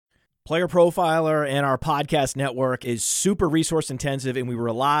Player Profiler and our podcast network is super resource intensive, and we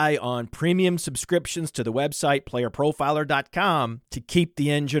rely on premium subscriptions to the website playerprofiler.com to keep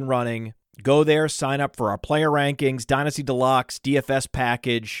the engine running. Go there, sign up for our player rankings, Dynasty Deluxe, DFS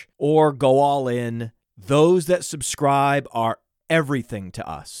package, or go all in. Those that subscribe are everything to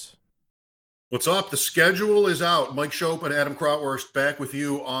us. What's up? The schedule is out. Mike Schopp and Adam Krautwurst back with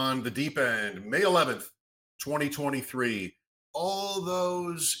you on the deep end. May 11th, 2023. All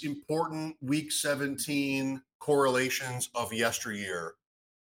those important Week 17 correlations of yesteryear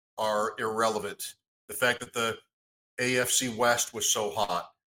are irrelevant. The fact that the AFC West was so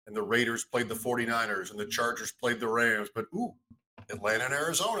hot and the Raiders played the 49ers and the Chargers played the Rams, but Atlanta and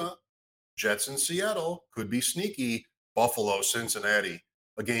Arizona, Jets and Seattle could be sneaky. Buffalo, Cincinnati,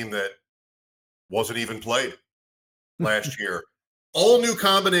 a game that wasn't even played last year. All new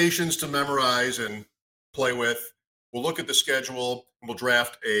combinations to memorize and play with. We'll look at the schedule and we'll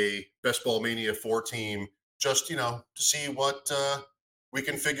draft a Best Ball Mania 4 team just, to see what we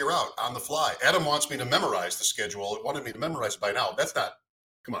can figure out on the fly. Adam wants me to memorize the schedule. It wanted me to memorize it by now. That's not,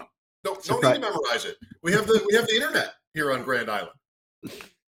 come on. No need to memorize it. We have the internet here on Grand Island.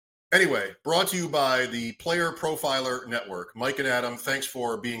 Anyway, brought to you by the Player Profiler Network. Mike and Adam, thanks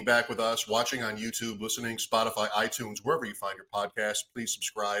for being back with us, watching on YouTube, listening, Spotify, iTunes, wherever you find your podcast. Please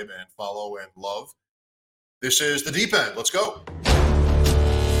subscribe and follow and love. This is the deep end. Let's go.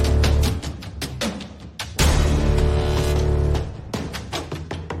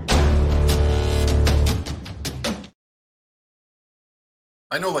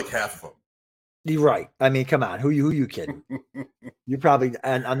 I know like half of them. You're right. I mean, come on. Who you kidding? You're probably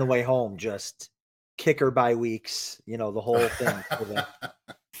on the way home, just kicker bye weeks, the whole thing.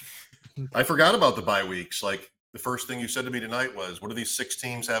 I forgot about the bye weeks. Like the first thing you said to me tonight was, what do these 6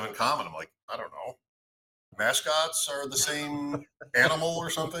 teams have in common? I'm like, I don't know. Mascots are the same animal or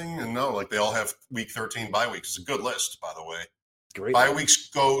something? And no, like they all have week 13 bye weeks. It's a good list, by the way. Great. Bye weeks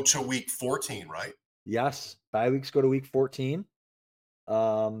go to week 14, right? Yes. Bye weeks go to week 14.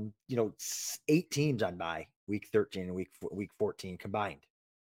 8 teams on bye week 13 and week 14 combined,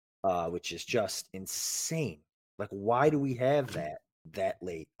 which is just insane. Like, why do we have that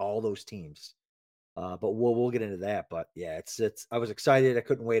late? All those teams. But we'll get into that. But yeah, it's. I was excited. I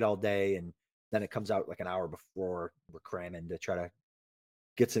couldn't wait all day, and then it comes out like an hour before we're cramming to try to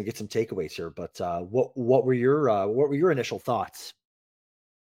get some takeaways here. But what were your initial thoughts?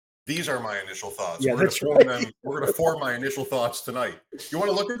 These are my initial thoughts. Yeah, we're going to form my initial thoughts tonight. You want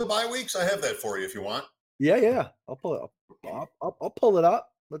to look at the bye weeks? I have that for you if you want. Yeah. I'll pull it up. I'll pull it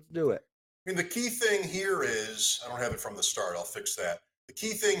up. Let's do it. I mean, the key thing here is, I don't have it from the start. I'll fix that. The key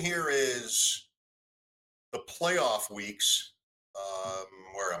thing here is the playoff weeks.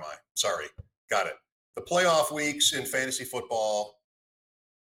 Where am I? Sorry. Got it. The playoff weeks in fantasy football,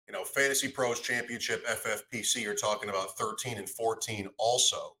 Fantasy Pros Championship, FFPC, you're talking about 13 and 14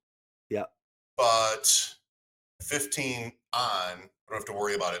 also. Yeah. But 15 on, I don't have to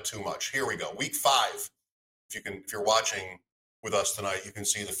worry about it too much. Here we go. Week 5. If you're watching with us tonight, you can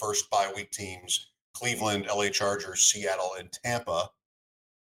see the first bye week teams: Cleveland, LA Chargers, Seattle, and Tampa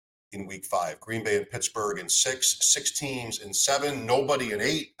in week 5. Green Bay and Pittsburgh in 6 teams in 7, nobody in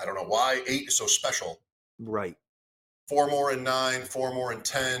 8. I don't know why 8 is so special. Right. 4 more in 9, 4 more in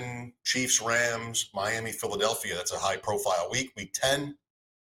 10. Chiefs, Rams, Miami, Philadelphia. That's a high profile week. Week 10,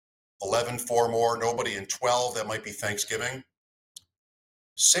 11, 4 more, nobody in 12. That might be Thanksgiving.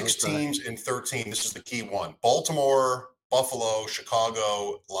 6 teams in 13. This is the key one: Baltimore, Buffalo,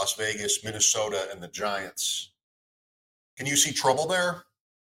 Chicago, Las Vegas, Minnesota, and the Giants. Can you see trouble there?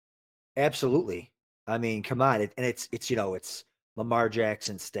 Absolutely. I mean, come on. It's Lamar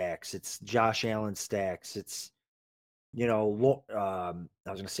Jackson stacks. It's Josh Allen stacks. It's, I was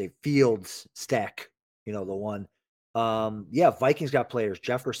going to say Fields stack, the one. Vikings got players,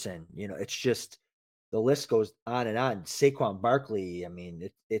 Jefferson, it's just, the list goes on and on. Saquon Barkley. I mean,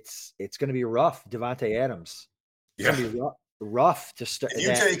 it's going to be rough. Devontae Adams. It's going to be rough to start. If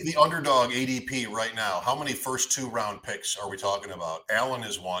you take the underdog ADP right now, how many first 2 round picks are we talking about? Allen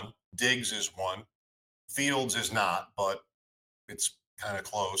is 1. Diggs is 1. Fields is not, but it's kind of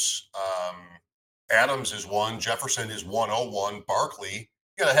close. Adams is 1. Jefferson is 101. Barkley,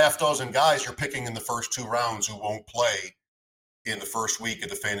 you got a half dozen guys you're picking in the first 2 rounds who won't play in the first week of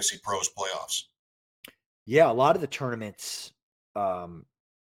the Fantasy Pros playoffs. Yeah, a lot of the tournaments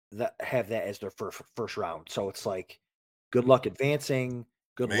that have that as their first round. So it's like, good luck advancing.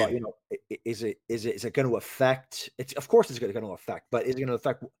 Good luck. Is it going to affect? Of course it's going to affect, but is it going to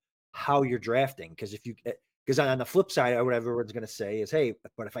affect how you're drafting? Because on the flip side, what everyone's going to say is, hey,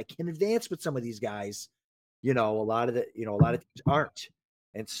 but if I can advance with some of these guys, a lot of teams aren't.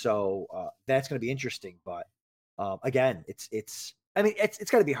 And so that's going to be interesting. But again, it's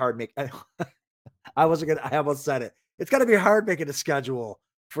got to be hard. I almost said it. It's got to be hard making a schedule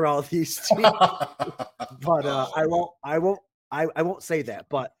for all these teams. But I won't say that.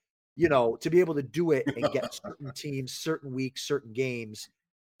 But to be able to do it and get certain teams, certain weeks, certain games,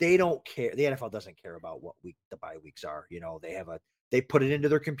 they don't care. The NFL doesn't care about what week the bye weeks are. They put it into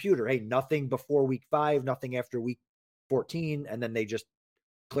their computer. Hey, nothing before week 5, nothing after week 14, and then they just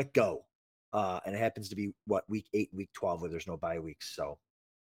click go. And it happens to be week 8, week 12, where there's no bye weeks. So,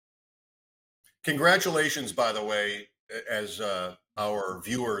 congratulations, by the way, as our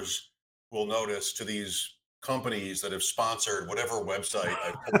viewers will notice, to these companies that have sponsored whatever website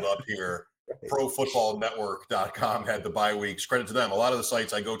I pulled up here. ProFootballNetwork.com had the bye weeks. Credit to them. A lot of the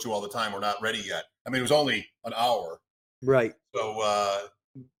sites I go to all the time are not ready yet. I mean, it was only an hour. Right. So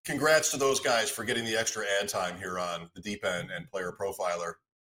congrats to those guys for getting the extra ad time here on the Deep End and Player Profiler,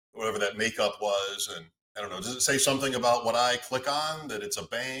 whatever that makeup was. And I don't know, does it say something about what I click on, that it's a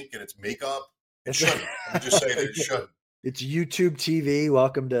bank and it's makeup? It shouldn't. Let me just say that it shouldn't. It's YouTube TV.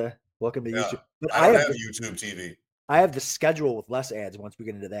 Welcome to YouTube. But I don't have YouTube TV. I have the schedule with less ads once we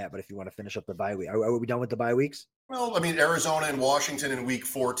get into that. But if you want to finish up the bye week, are we done with the bye weeks? Well, I mean, Arizona and Washington in week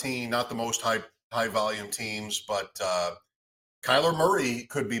 14, not the most high volume teams, but Kyler Murray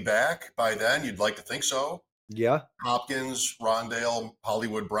could be back by then. You'd like to think so. Yeah. Hopkins, Rondale,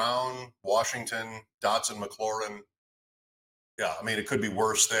 Hollywood Brown, Washington, Dotson, McLaurin. Yeah, I mean, it could be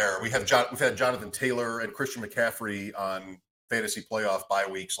worse there. We've had Jonathan Taylor and Christian McCaffrey on fantasy playoff bye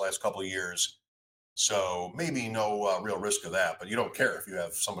weeks last couple of years. So maybe no real risk of that, but you don't care if you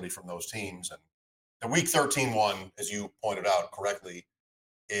have somebody from those teams. And the week 13 one, as you pointed out correctly,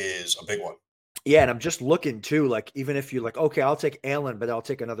 is a big one. Yeah, and I'm just looking too, like, even if you're like, okay, I'll take Allen, but I'll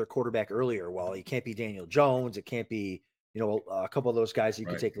take another quarterback earlier. Well, it can't be Daniel Jones. It can't be, a couple of those guys you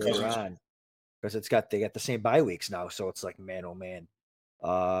can take later on, because they got the same bye weeks now. So it's like, man, oh man,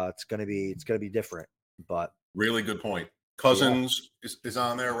 it's gonna be different. But really good point. Cousins is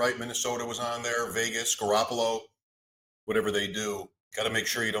on there, right? Minnesota was on there. Vegas, Garoppolo, whatever they do, got to make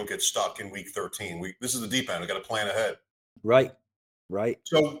sure you don't get stuck in week 13. This is the deep end. We got to plan ahead. Right.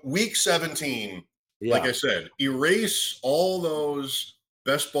 So week 17, like I said, erase all those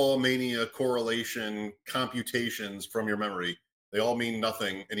best ball mania correlation computations from your memory. They all mean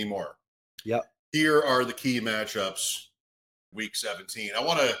nothing anymore. Yep. Here are the key matchups, week 17. I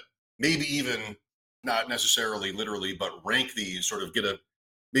want to maybe even, not necessarily literally, but rank these, sort of get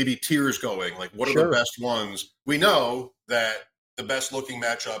maybe tiers going. Like, what are the best ones? We know that the best looking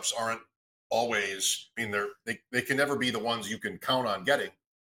matchups aren't always, I mean, they can never be the ones you can count on getting,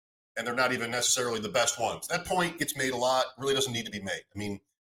 and they're not even necessarily the best ones. That point gets made a lot, really doesn't need to be made. I mean,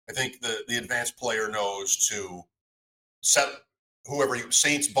 I think the advanced player knows to set whoever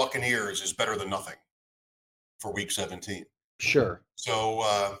Saints Buccaneers is better than nothing for week 17. Sure.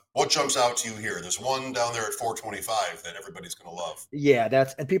 So what jumps out to you here? There's one down there at 425 that everybody's going to love. Yeah,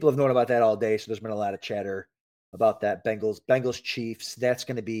 and people have known about that all day. So there's been a lot of chatter about that. Bengals Chiefs. That's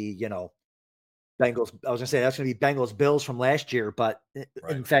going to be, Bengals. I was going to say that's going to be Bengals Bills from last year. But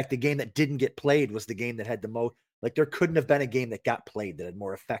in fact, the game that didn't get played was the game that had the most. Like, there couldn't have been a game that got played that had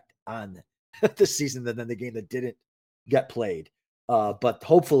more effect on the season than the game that didn't get played. But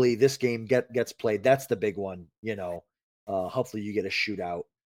hopefully this game gets played. That's the big one, hopefully you get a shootout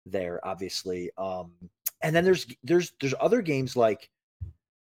there, obviously. And then there's other games like,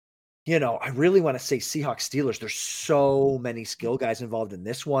 I really want to say Seahawks Steelers. There's so many skill guys involved in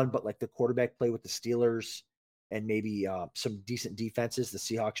this one, but like the quarterback play with the Steelers and maybe some decent defenses. The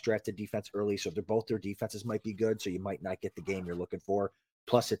Seahawks drafted defense early, so their defenses might be good. So you might not get the game you're looking for.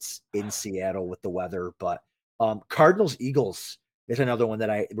 Plus it's in Seattle with the weather. But Cardinals Eagles is another one that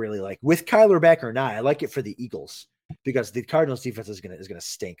I really like. With Kyler back or not, I like it for the Eagles, because the Cardinals defense is gonna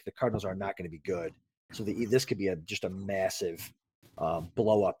stink. The Cardinals are not going to be good. So this could be just a massive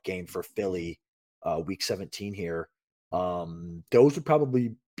blow up game for Philly week 17 here. Those would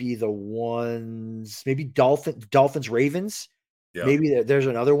probably be the ones. Maybe Dolphins Ravens. Yeah. Maybe there's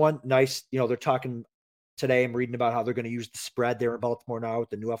another one. Nice. They're talking today. I'm reading about how they're going to use the spread there in Baltimore now with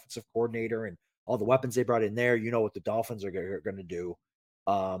the new offensive coordinator and all the weapons they brought in there. You know what the Dolphins are going to do.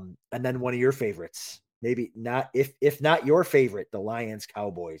 And then one of your favorites. Maybe not, if not your favorite, the Lions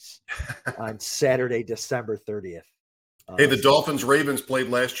Cowboys on Saturday, December 30th. Hey, the Dolphins Ravens played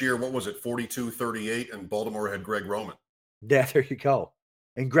last year. What was it? 42-38, and Baltimore had Greg Roman. Yeah, there you go.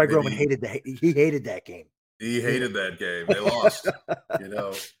 And Greg Roman hated that game. He hated that game. They lost.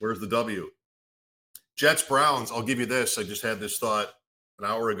 Where's the W? Jets Browns. I'll give you this. I just had this thought an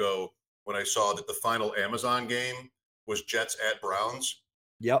hour ago when I saw that the final Amazon game was Jets at Browns.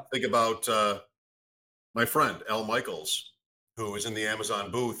 Yep. Think about my friend Al Michaels, who is in the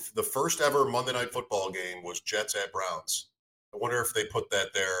Amazon booth. The first ever Monday Night Football game was Jets at Browns. I wonder if they put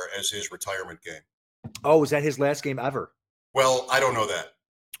that there as his retirement game. Oh, was that his last game ever? Well, I don't know that.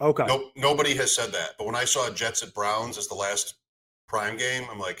 Okay. Nope, nobody has said that. But when I saw Jets at Browns as the last prime game,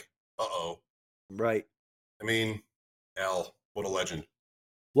 I'm like, uh-oh. Right. I mean, Al, what a legend.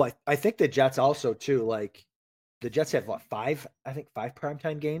 Well, I think the Jets also too, like the Jets have what, five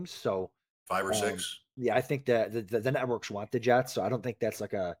primetime games. So 5 or 6. yeah, I think that the networks want the Jets. So I don't think that's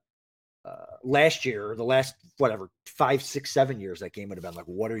like a last year or the last whatever 5, 6, 7 years that game would have been like,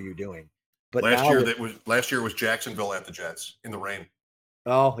 what are you doing? But last year was Jacksonville at the Jets in the rain.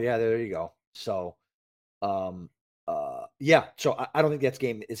 Oh yeah, there you go. So yeah, so I don't think that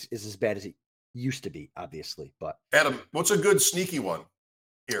game is as bad as it used to be, obviously. But Adam, what's a good sneaky one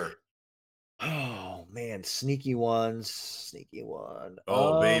here? oh man, sneaky one.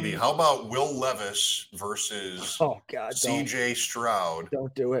 Oh baby, how about Will Levis versus CJ Stroud?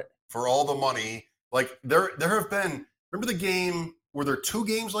 Don't do it for all the money. Like there have been. Remember the game? Were there 2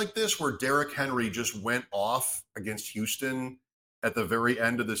 games like this where Derrick Henry just went off against Houston at the very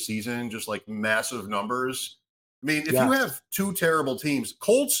end of the season, just like massive numbers? I mean, if you have 2 terrible teams,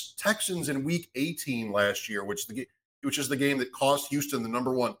 Colts Texans in Week 18 last year, which is the game that cost Houston the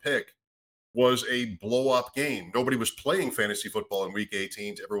 #1 pick, was a blow-up game. Nobody was playing fantasy football in Week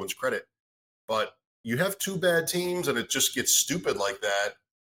 18, to everyone's credit. But you have 2 bad teams, and it just gets stupid like that.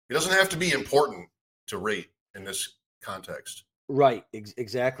 It doesn't have to be important to rate in this context. Right,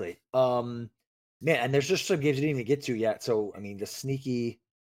 exactly. Man, and there's just some games we didn't even get to yet. So, I mean,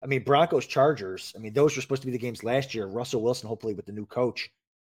 Broncos, Chargers, those were supposed to be the games last year. Russell Wilson, hopefully with the new coach,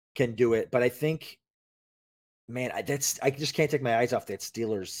 can do it. But I think, man, I just can't take my eyes off that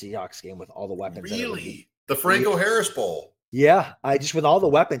Steelers-Seahawks game with all the weapons. Really? The Franco Harris Bowl. Yeah, just with all the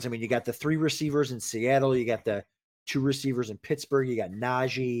weapons. You got the 3 receivers in Seattle. You got the 2 receivers in Pittsburgh. You got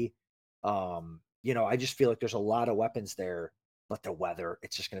Najee. I just feel like there's a lot of weapons there. But the weather,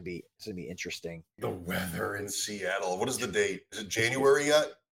 it's gonna be interesting. The weather in Seattle. What is the date? Is it January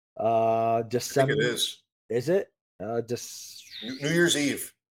yet? December. I think it is. Is it? New Year's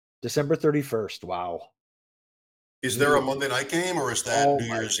Eve. December 31st. Wow. Is there a Monday night game, or is that New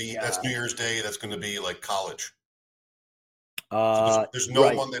Year's Eve? That's New Year's Day. That's going to be like college. So there's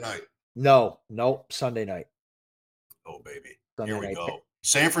no Monday night. No, Sunday night. Oh baby, Sunday here we go.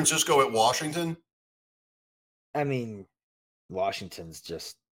 San Francisco at Washington. Washington's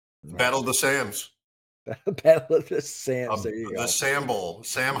just Battle of the Sams. Battle of the Sams. There you go. The Sam Bowl.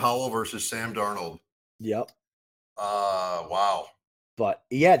 Sam Howell versus Sam Darnold. Yep. Wow. But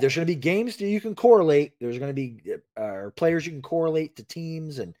yeah, there's going to be games that you can correlate. There's going to be players you can correlate to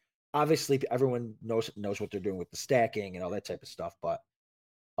teams, and obviously everyone knows what they're doing with the stacking and all that type of stuff. But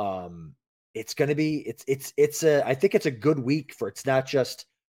it's going to be I think it's a good week for. It's not just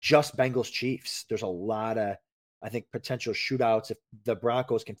Bengals Chiefs. There's a lot of, I think, potential shootouts if the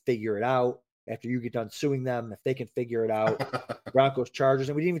Broncos can figure it out after you get done suing them. If they can figure it out, Broncos Chargers,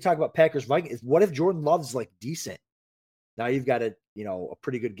 and we didn't even talk about Packers Vikings. What if Jordan Love's like decent? Now you've got a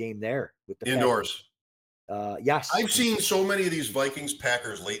pretty good game there with the indoors. Yes, I've seen so many of these Vikings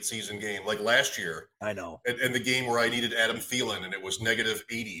Packers late season game, like last year. I know, and the game where I needed Adam Thielen and it was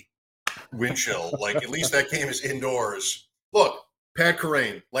 -80 wind chill. Like at least that game is indoors. Look, Pat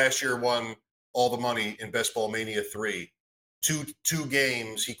Kerrane last year won all the money in Best Ball Mania 3. Two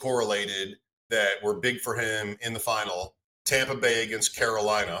games he correlated that were big for him in the final. Tampa Bay against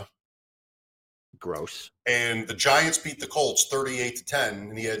Carolina. Gross. And the Giants beat the Colts 38-10,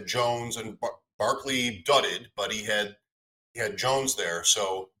 and he had Jones and Barkley dudded, but he had Jones there.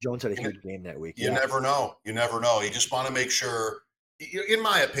 So Jones had a huge game that week. You never know. You just want to make sure, in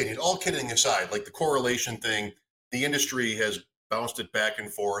my opinion, all kidding aside, like the correlation thing, the industry has bounced it back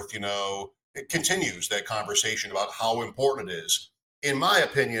and forth, it continues that conversation about how important it is. In my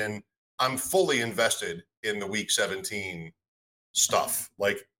opinion, I'm fully invested in the Week 17 stuff.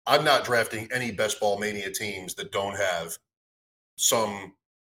 Like, I'm not drafting any Best Ball Mania teams that don't have some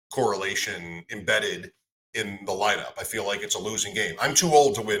correlation embedded in the lineup. I feel like it's a losing game. I'm too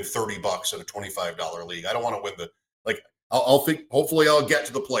old to win $30 in a $25 league. I don't want to win I'll think, hopefully I'll get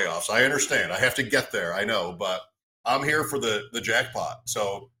to the playoffs. I understand. I have to get there. I know, but I'm here for the jackpot.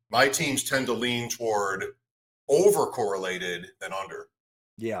 So my teams tend to lean toward over-correlated than under.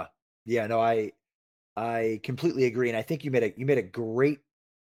 Yeah. No, I completely agree. And I think you made a great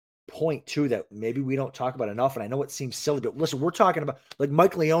point too, that maybe we don't talk about enough. And I know it seems silly, but listen, we're talking about, like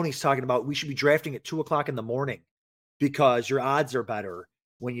Mike Leone's talking about, we should be drafting at 2:00 in the morning because your odds are better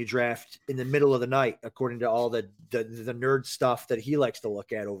when you draft in the middle of the night, according to all the nerd stuff that he likes to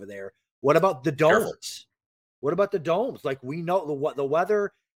look at over there. What about the domes? Careful. What about the domes? Like, we know the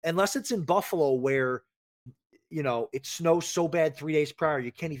weather, unless it's in Buffalo where, you know, it snows so bad 3 days prior,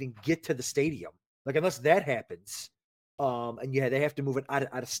 you can't even get to the stadium. Like, unless that happens, and yeah, they have to move it out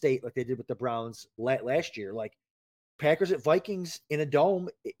of state like they did with the Browns last year. Like, Packers at Vikings in a dome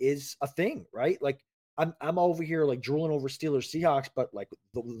is a thing, right? Like, I'm over here like drooling over Steelers Seahawks, but like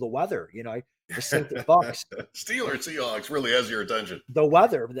the weather, you know, the Saints and Bucks. Steelers Seahawks really has your attention. The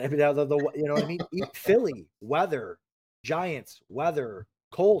weather, the you know what I mean? Philly weather, Giants weather,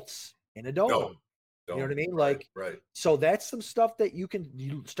 Colts in a dome. You know what I mean? Like, right. So that's some stuff that you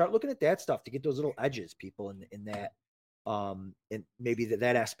start looking at that stuff to get those little edges, people, in that, and maybe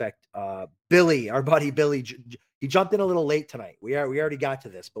that aspect. Billy, our buddy Billy, he jumped in a little late tonight. We already got to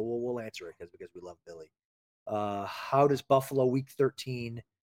this, but we'll answer it because we love Billy. How does Buffalo Week 13,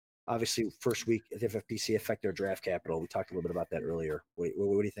 obviously first week at FFPC, affect their draft capital? We talked a little bit about that earlier. What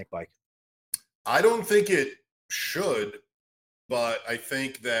do you think, Mike? I don't think it should. But I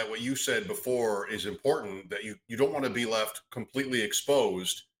think that what you said before is important, that you don't want to be left completely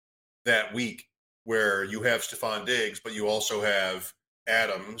exposed that week where you have Stephon Diggs, but you also have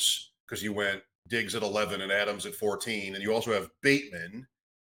Adams, because you went Diggs at 11 and Adams at 14, and you also have Bateman,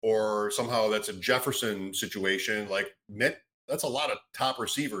 or somehow that's a Jefferson situation. Like, that's a lot of top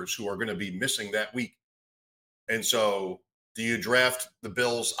receivers who are going to be missing that week. And so do you draft the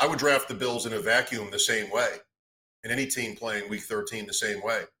Bills? I would draft the Bills in a vacuum the same way. And any team playing Week 13 the same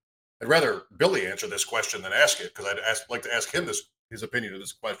way. I'd rather Billy answer this question than ask it, because I'd like to ask him his opinion of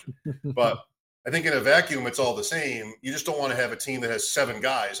this question. But I think in a vacuum, it's all the same. You just don't want to have a team that has 7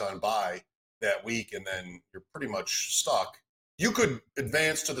 guys on bye that week, and then you're pretty much stuck. You could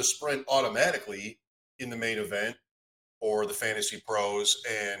advance to the sprint automatically in the main event or the Fantasy Pros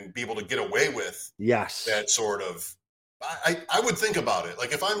and be able to get away with that sort of – I would think about it.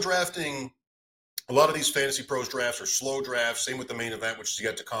 Like, if I'm drafting – a lot of these Fantasy Pros drafts are slow drafts. Same with the main event, which is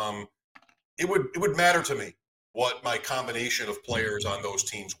yet to come. It would matter to me what my combination of players on those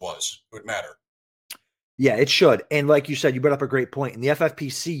teams was. It would matter. Yeah, it should. And like you said, you brought up a great point. In the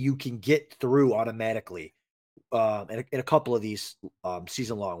FFPC, you can get through automatically. In a couple of these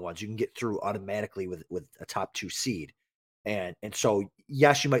season-long ones, you can get through automatically with a top 2 seed. And so,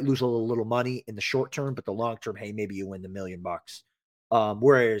 yes, you might lose a little money in the short term, but the long term, hey, maybe you win the $1 million.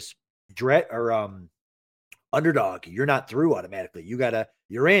 Whereas Underdog, you're not through automatically.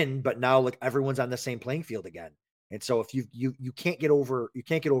 You're in, but now like everyone's on the same playing field again. And so if you can't get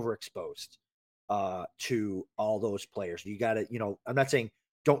overexposed to all those players. You got to, you know, I'm not saying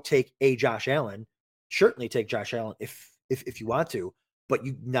don't take Josh Allen. Certainly take Josh Allen if you want to, but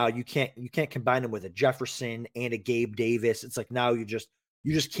you can't combine him with a Jefferson and a Gabe Davis. It's like now you just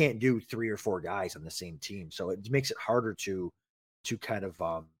can't do 3 or 4 guys on the same team. So it makes it harder to kind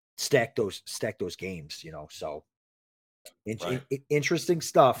of stack those games, you know. So interesting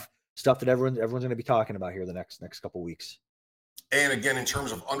stuff that everyone's going to be talking about here the next couple weeks. And again, in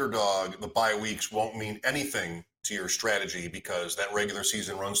terms of Underdog, the bye weeks won't mean anything to your strategy because that regular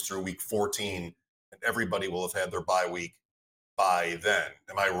season runs through week 14 and everybody will have had their bye week by then.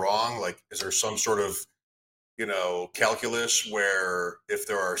 Am I wrong? Like, is there some sort of, you know, calculus where if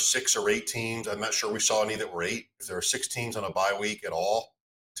there are 6 or 8 teams, I'm not sure we saw any that were 8. If there are 6 teams on a bye week at all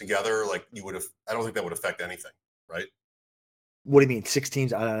together, like I don't think that would affect anything, right? What do you mean 6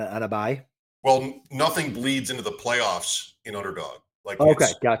 teams on a bye? Well, nothing bleeds into the playoffs in Underdog. Like, okay,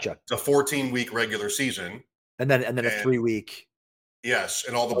 gotcha. It's a 14-week regular season, and then a 3-week. Yes,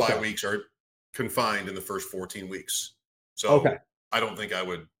 and all the bye weeks are confined in the first 14 weeks. So I don't think I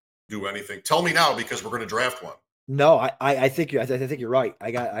would do anything. Tell me now, because we're going to draft one. No, I think you're right.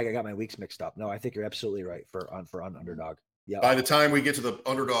 I got my weeks mixed up. No, I think you're absolutely right for Underdog. Yeah. By the time we get to the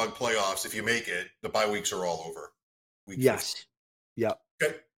Underdog playoffs, if you make it, the bye weeks are all over. Yes. Yeah.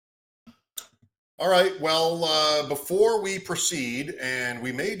 Okay. All right. Well, before we proceed, and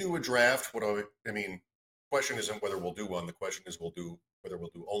we may do a draft. Question isn't whether we'll do one. The question is whether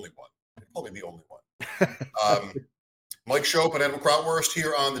we'll do only one. It'll probably be only one. Mike Schopp and Adam Krautwurst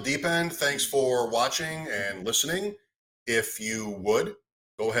here on the Deep End. Thanks for watching and listening. If you would,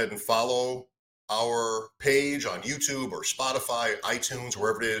 go ahead and follow our page on YouTube or Spotify, iTunes,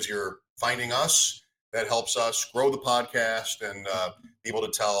 wherever it is you're finding us. That helps us grow the podcast and be able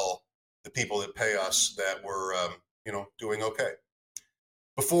to tell the people that pay us that we're, doing okay.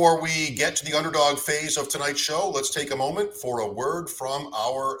 Before we get to the Underdog phase of tonight's show, let's take a moment for a word from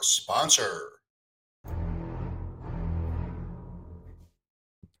our sponsor.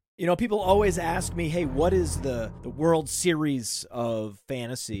 You know, people always ask me, hey, what is the World Series of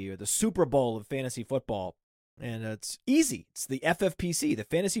fantasy or the Super Bowl of fantasy football? And it's easy. It's the FFPC, the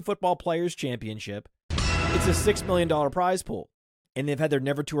Fantasy Football Players Championship. It's a $6 million prize pool. And they've had their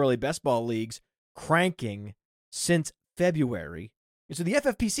Never Too Early Best Ball leagues cranking since February. And so the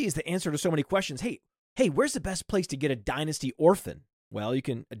FFPC is the answer to so many questions. Hey, where's the best place to get a Dynasty Orphan? Well, you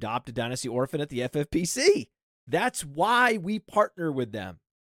can adopt a Dynasty Orphan at the FFPC. That's why we partner with them.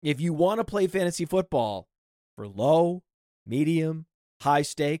 If you want to play fantasy football for low, medium, high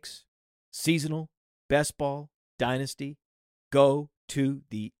stakes, seasonal, best ball, dynasty, go to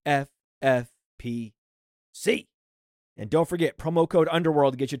the FFPC. And don't forget, promo code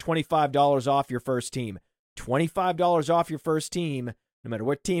Underworld gets you $25 off your first team. $25 off your first team, no matter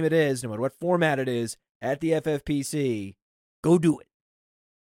what team it is, no matter what format it is, at the FFPC. Go do it.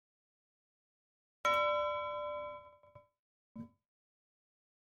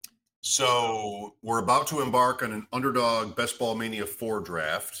 So we're about to embark on an Underdog Best Ball Mania 4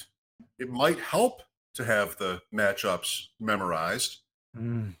 draft. It might help to have the matchups memorized.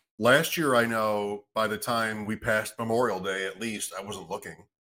 Last year, I know by the time we passed Memorial Day, at least, I wasn't looking.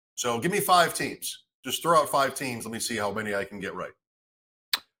 So give me 5 teams. Just throw out 5 teams. Let me see how many I can get right.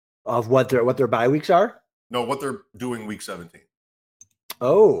 Of what their bye weeks are? No, what they're doing week 17.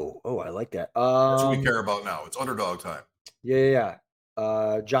 Oh, I like that. That's what we care about now. It's Underdog time. Yeah.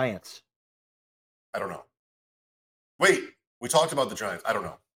 Giants. I don't know. Wait, we talked about the Giants. I don't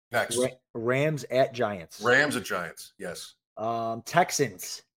know. Next. Rams at Giants. Rams at Giants. Yes.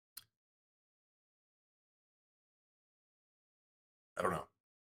 Texans. I don't know.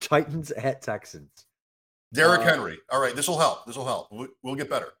 Titans at Texans. Derrick Henry. All right, this will help. We'll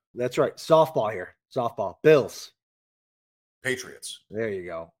get better. That's right. Softball here. Softball. Bills. Patriots. There you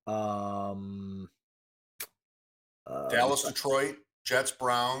go. Dallas, Detroit, Jets,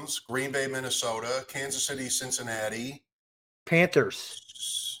 Browns, Green Bay, Minnesota, Kansas City, Cincinnati.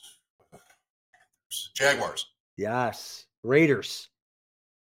 Panthers. Jaguars. Yes. Raiders.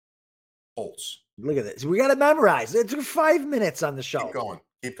 Colts. Look at this. We got to memorize. It took 5 minutes on the show.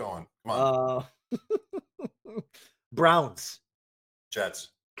 Keep going. Come on. Browns. Jets.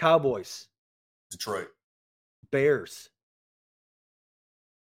 Cowboys. Detroit. Bears.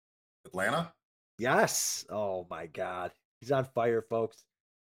 Atlanta. Yes. Oh my God. He's on fire, folks.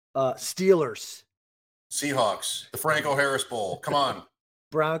 Steelers. Seahawks. The Franco Harris Bowl. Come on.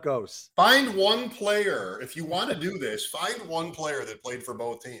 Broncos. Find one player. If you want to do this, find one player that played for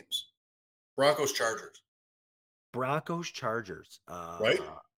both teams. Broncos, Chargers. Right? Is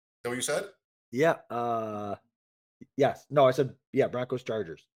that what you said? Yeah. Yes. No, I said, Broncos,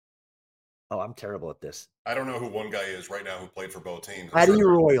 Chargers. Oh, I'm terrible at this. I don't know who one guy is right now who played for both teams. Eddie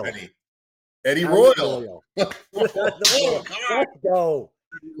Royal. Eddie Royal. Let's go.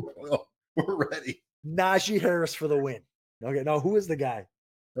 We're ready. Najee Harris for the win. Okay, no, who is the guy?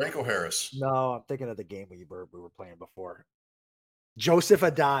 Franco Harris. No, I'm thinking of the game we were playing before. Joseph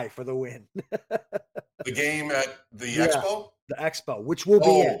Adai for the win. The game at the Expo? The Expo, which will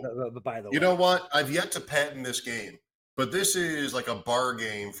be at, by the way. You know what? I've yet to patent this game, but this is like a bar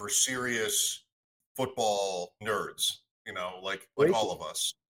game for serious football nerds, like all of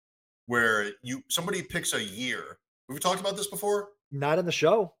us, where somebody picks a year. Have we talked about this before? Not in the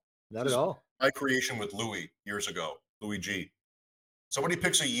show. Not at all. My creation with Louis years ago, Louis G. Somebody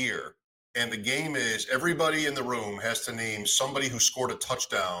picks a year, and the game is everybody in the room has to name somebody who scored a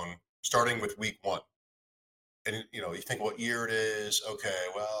touchdown starting with week 1. And, you think what year it is. Okay,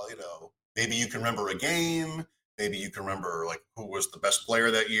 well, maybe you can remember a game. Maybe you can remember, who was the best player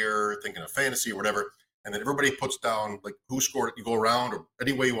that year, thinking of fantasy or whatever. And then everybody puts down, who scored it. You go around, or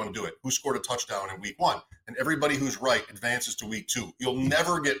any way you want to do it. Who scored a touchdown in week 1? And everybody who's right advances to week 2. You'll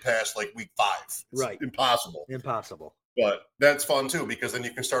never get past, week 5. It's impossible. But that's fun, too, because then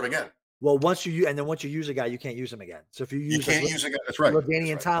you can start again. Well, once you use a guy, you can't use him again. So if you can't use a guy. That's right.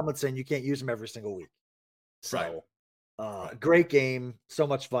 LaDainian Tomlinson, you can't use him every single week. So, great game, so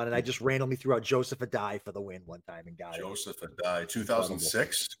much fun, and I just randomly threw out Joseph Adai for the win one time and got Joseph Adai,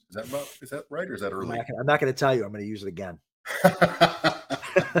 2006. Is that right, or is that early? I'm not going to tell you. I'm going to use it again.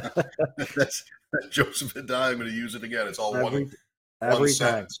 That's Joseph Adai. I'm going to use it again. It's all every one time.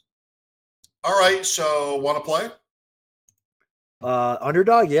 sentence. All right. So, want to play?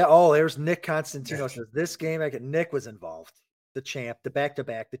 Underdog, yeah. Oh, there's Nick Constantino says this game. Nick was involved. The champ, the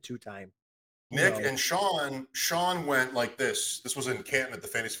back-to-back, the 2-time. Nick and Sean went like this. This was in Canton at the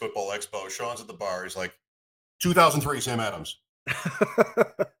Fantasy Football Expo. Sean's at the bar. He's like, 2003, Sam Adams.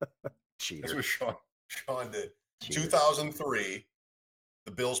 Cheater. That's what Sean did. Cheater. 2003,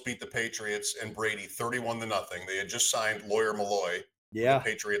 the Bills beat the Patriots and Brady 31-0. They had just signed Lawyer Malloy. Yeah. the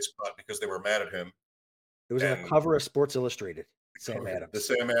Patriots cut because they were mad at him. It was on the cover of Sports Illustrated. Sam Adams. The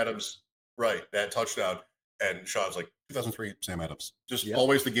Sam Adams, right, that touchdown. And Sean's like, 2003, Sam Adams. Just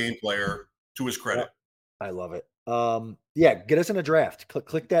always the game player, to his credit. Yep. I love it. Yeah, get us in a draft.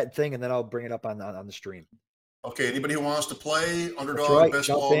 Click that thing, and then I'll bring it up on the stream. Okay, anybody who wants to play Underdog Best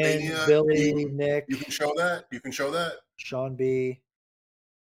Ball Mania, Billy, Nick. You can show that. You can show that. Sean B.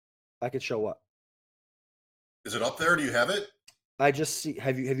 I could show what? Is it up there? Do you have it? I just see.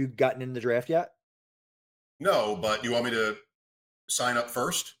 Have you gotten in the draft yet? No, but you want me to sign up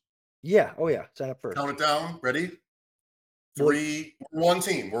first? Yeah. Oh yeah. Sign up first. Count it down. Ready? 3. One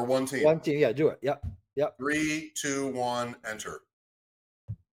team. We're one team. One team. Yeah. Do it. Yep. 3, 2, 1. Enter.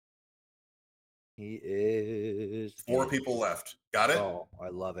 He is 4 people left. Got it? Oh, I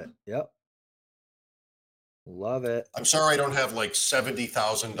love it. Yep. Love it. I'm sorry I don't have like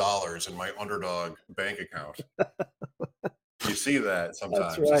 $70,000 in my Underdog bank account. You see that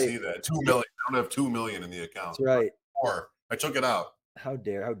sometimes. That's right. You see that. 2 million. I don't have 2 million in the account. That's right. Or I took it out. How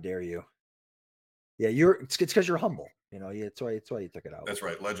dare you? Yeah, it's because you're humble. You know, it's why you took it out. That's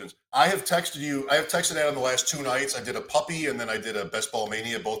right, legends. I have texted Adam the last 2 nights. I did a puppy and then I did a Best Ball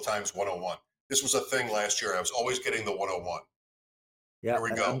Mania, both times 101. This was a thing last year. I was always getting the 101. Yeah, here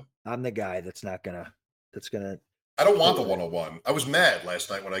we go. I'm the guy that's gonna. I don't want the 101. I was mad last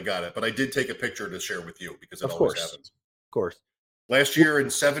night when I got it, but I did take a picture to share with you because it always happens. Of course. Last year in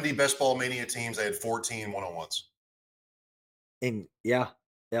 70 Best Ball Mania teams, I had 14 101s. And yeah,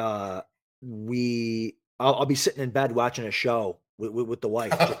 I'll be sitting in bed watching a show with the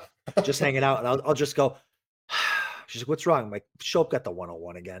wife, just hanging out, and I'll just go. She's like, "What's wrong?" I'm like, "Shope got the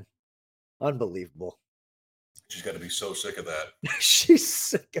 101 again." Unbelievable. She's got to be so sick of that. She's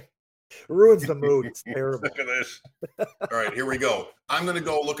sick of ruins the mood. It's terrible. Sick of this. All right, here we go. I'm going to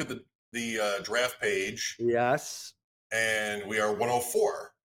go look at the draft page. Yes. And we are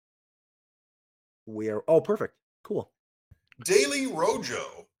 104. We are. Oh, perfect. Cool. Daily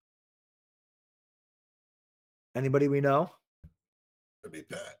Rojo. Anybody we know? Could be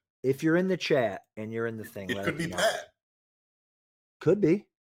Pat. If you're in the chat and you're in the thing, it could be Pat. Could be.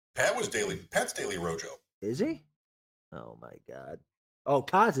 Pat's Daily Rojo. Is he? Oh my God. Oh,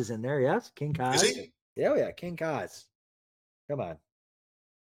 Kaz is in there. Yes, King Kaz. Is he? Yeah, King Kaz. Come on.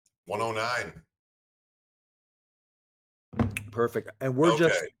 109. Perfect. And we're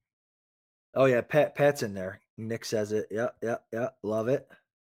just. Oh yeah, Pat's in there. Nick says it. Yeah. Love it.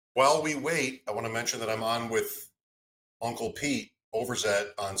 While we wait, I want to mention that I'm on with Uncle Pete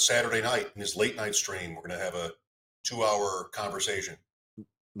Overzet on Saturday night in his late night stream. We're going to have a 2-hour conversation.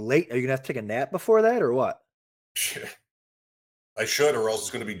 Late? Are you going to have to take a nap before that or what? I should, or else it's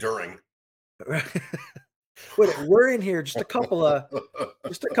going to be during. Wait, we're in here just a couple of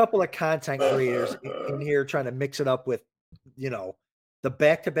content creators in here trying to mix it up with, the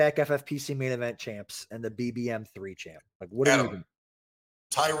back-to-back FFPC main event champs and the BBM 3 champ. Like, what are you doing?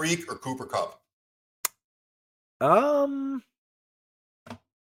 Tyreek or Cooper Kupp?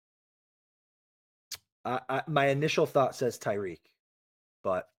 My initial thought says Tyreek,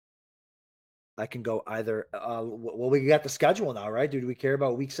 but I can go either. Well, we got the schedule now, right? Do we care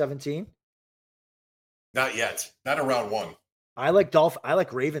about week 17? Not yet. Not in round 1. I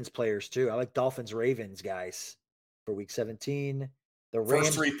like Ravens players too. I like Dolphins Ravens guys for week 17. The Rams,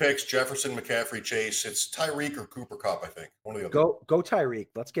 first 3 picks: Jefferson, McCaffrey, Chase. It's Tyreek or Cooper Kupp, I think. One of the other. Go Tyreek.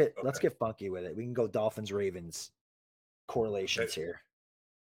 Let's get funky with it. We can go Dolphins Ravens correlations here.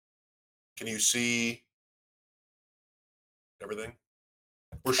 Can you see everything?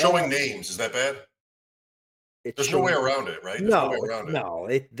 We're showing names. Is that bad? There's no way around it, right? No.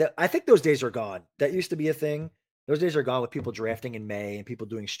 I think those days are gone. That used to be a thing. Those days are gone with people drafting in May and people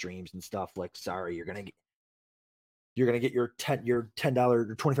doing streams and stuff. Like, sorry, you're gonna get your $10 or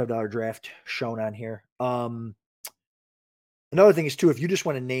 $25 draft shown on here. Another thing is too, if you just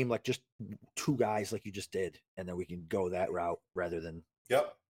want to name like just 2 guys like you just did, and then we can go that route rather than.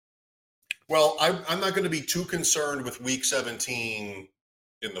 Yep. Well, I'm not going to be too concerned with week 17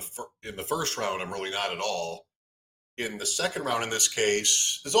 in the first round. I'm really not at all. In the second round, in this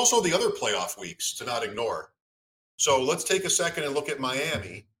case, there's also the other playoff weeks to not ignore. So let's take a second and look at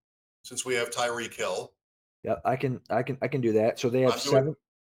Miami, since we have Tyreek Hill. Yeah, I can do that. So they have 7.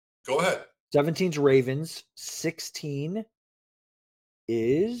 Go ahead. 17's Ravens. 16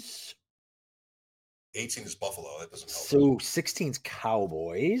 is. 18 is Buffalo. That doesn't help. So 16's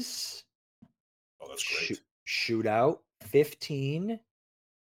Cowboys. Oh, that's great. Shootout. 15.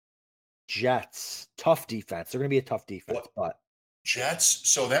 Jets. Tough defense. They're going to be a tough defense, but Jets.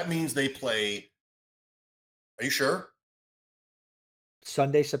 So that means they play. Are you sure?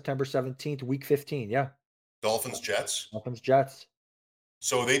 Sunday, September 17th, week 15. Yeah. Dolphins, Jets.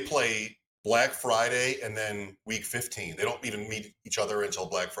 So they play Black Friday and then week 15. They don't even meet each other until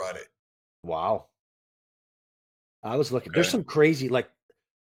Black Friday. Wow. I was looking. There's Okay. some crazy like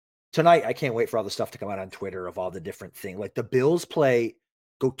tonight. I can't wait for all the stuff to come out on Twitter of all the different things. Like the Bills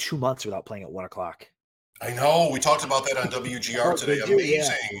go 2 months without playing at 1:00. I know. We talked about that on WGR Oh, today. they do, yeah.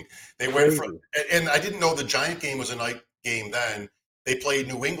 Amazing. They went from, Crazy. and I didn't know the Giant game was a night game then. They played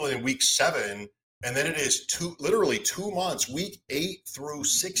New England in week 7, and then it is literally 2 months, week 8 through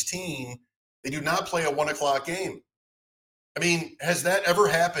 16. They do not play a 1:00 game. I mean, has that ever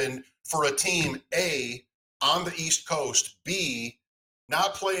happened for a team, A, on the East Coast, B,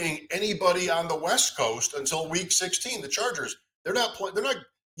 not playing anybody on the West Coast until week 16? The Chargers, they're not.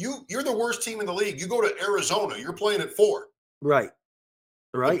 You're the worst team in the league. You go to Arizona, you're playing at 4. Right.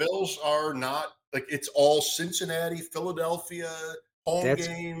 The Bills are not, like, it's all Cincinnati, Philadelphia, home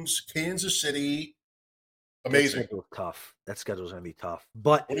games, Kansas City. Amazing. That schedule's tough. That schedule's going to be tough.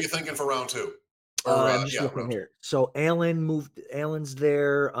 But what are you thinking for round 2? I'm just looking here. So Allen's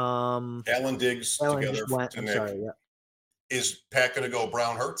there. Allen Diggs Allen together. just went. I'm sorry. Yeah. Is Pat going to go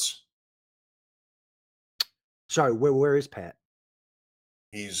Brown Hurts? Sorry, where is Pat?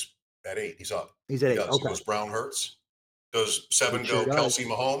 He's at 8. He's up. He's at 8. Okay. He goes Brown Hurts. Does 7 go Kelsey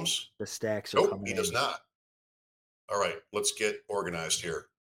Mahomes? The stacks are nope, coming he does not. All right, let's get organized here.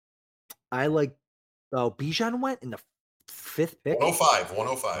 I like. Oh, Bijan went in the 5th pick.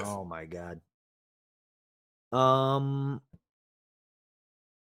 105. Oh my god. I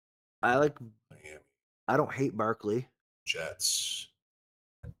like. Miami. I don't hate Barkley. Jets.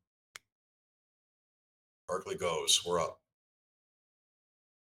 Barkley goes. We're up.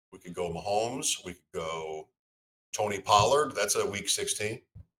 We could go Mahomes. We could go Tony Pollard. That's a week 16.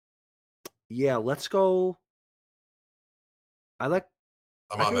 Yeah, let's go. I'm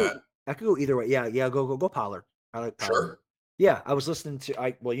on that. I could go either way. Yeah, go Pollard. I like Pollard. Sure. Yeah, I was listening to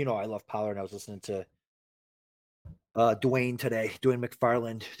I love Pollard. I was listening to Dwayne today, Dwayne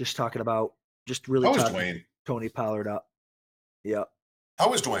McFarland, just talking about just really Dwayne? Tony Pollard up. Yeah.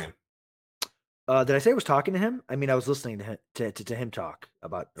 How is Dwayne? Did I say I was talking to him? I mean, I was listening to him talk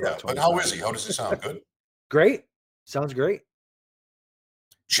about. Yeah, but how is he? How does he sound? Good. Great. Sounds great.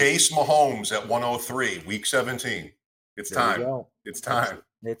 Chase Mahomes at 103, week 17. It's time. It's time.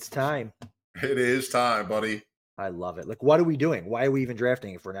 It's time. It is time, buddy. I love it. Like, what are we doing? Why are we even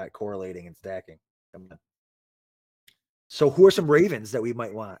drafting if we're not correlating and stacking? Come on. So, who are some Ravens that we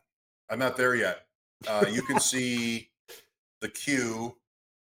might want? I'm not there yet. You can see the Q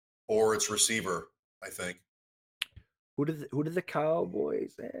or its receiver, I think. Who did the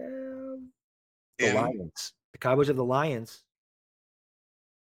Cowboys have? The Lions. The Cowboys have the Lions.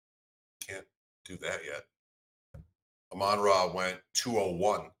 Can't do that yet. Amon-Ra went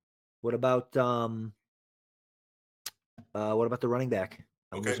 201. What about the running back?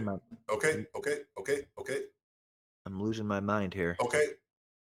 Okay. I'm losing my mind here. Okay.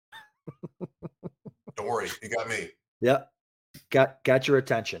 Don't worry, you got me. Yep. Got your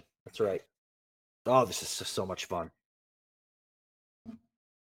attention. That's right. Oh, this is just so much fun.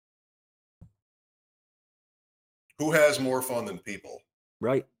 Who has more fun than people?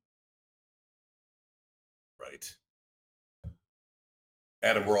 Right. Right.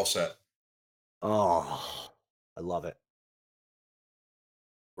 Adam, we're all set. Oh, I love it.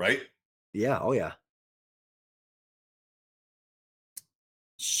 Right? Yeah. Oh, yeah.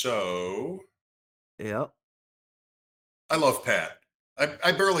 So. Yeah. I love Pat.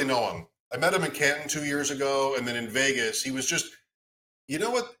 I barely know him. I met him in Canton 2 years ago, and then in Vegas, he was just, you know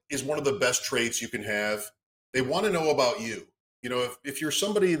what is one of the best traits you can have? They want to know about you. You know, if you're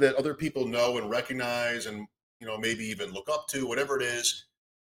somebody that other people know and recognize and, you know, maybe even look up to, whatever it is,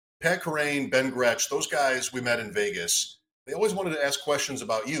 Pat Kerrane, Ben Gretsch, those guys we met in Vegas, they always wanted to ask questions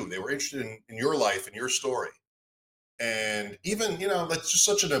about you. They were interested in your life and your story. And even, you know, that's just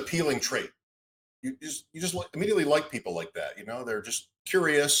such an appealing trait. You just immediately like people like that. You know, they're just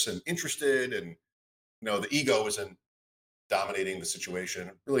curious and interested, and, you know, the ego isn't dominating the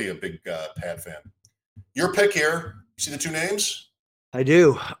situation. Really a big Pat fan. Your pick here. You see the 2 names? I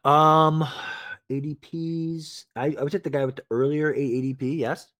do. ADPs. I would take the guy with the earlier ADP.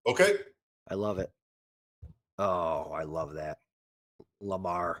 Yes. Okay. I love it. Oh, I love that.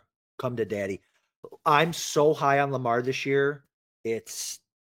 Lamar, come to daddy. I'm so high on Lamar this year. It's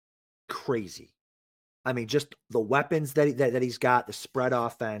crazy. I mean, just the weapons that he's got, the spread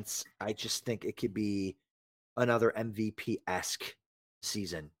offense. I just think it could be another MVP-esque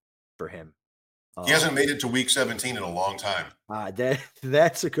season for him. He hasn't made it to week 17 in a long time.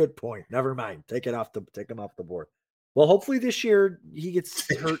 That's a good point. Never mind. Take him off the board. Well, hopefully this year he gets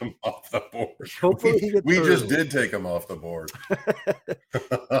Take hurt. him off the board. Hopefully he gets we hurt just early. did take him off the board.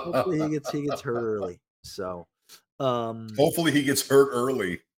 Hopefully he gets hurt early. So, Hopefully he gets hurt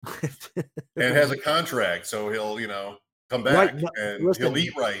early and has a contract, so he'll come back Right, no, and listen. he'll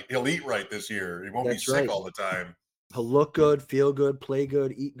eat right. He'll eat right this year. He won't be That's sick right. all the time. He'll look good, feel good, play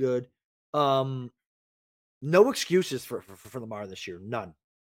good, eat good. No excuses for Lamar this year, none.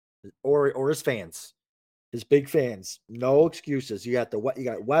 Or his fans, his big fans. No excuses. You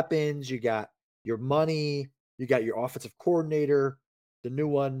got weapons, you got your money, you got your offensive coordinator, the new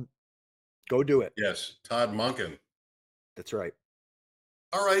one. Go do it. Yes, Todd Monken. That's right.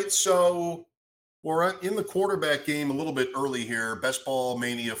 All right, so we're in the quarterback game a little bit early here. Best Ball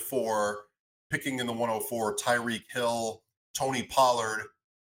Mania 4, picking in the 104, Tyreek Hill, Tony Pollard.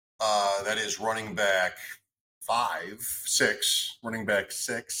 That is running back 6, running back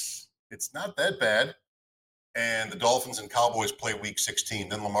 6. It's not that bad. And the Dolphins and Cowboys play week 16.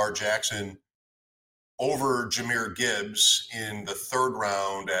 Then Lamar Jackson over Jahmyr Gibbs in the 3rd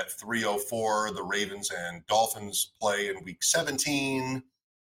round at 304. The Ravens and Dolphins play in week 17.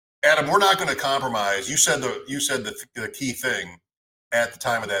 Adam, we're not going to compromise. You said the key thing at the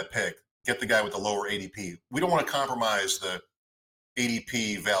time of that pick. Get the guy with the lower ADP. We don't want to compromise the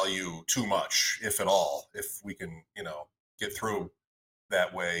ADP value too much, if at all, if we can, get through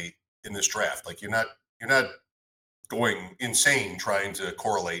that way in this draft. Like you're not going insane trying to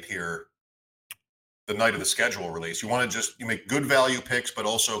correlate here the night of the schedule release. You want to you make good value picks, but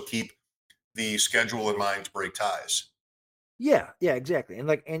also keep the schedule in mind to break ties. Yeah, exactly. And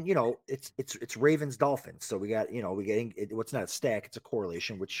it's Ravens Dolphins. So we got, what's not a stack, it's a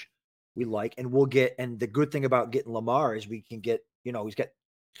correlation, which we like. And and the good thing about getting Lamar is we can get, he's got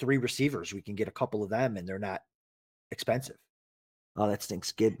 3 receivers. We can get a couple of them and they're not expensive. Oh, that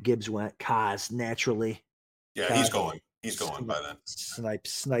stinks. Gibbs went. Kaz naturally. Yeah, Kaz, he's going by then.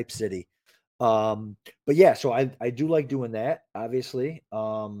 Snipe City. But yeah, so I do like doing that, obviously.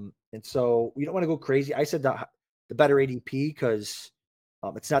 And so we don't want to go crazy. I said the better ADP because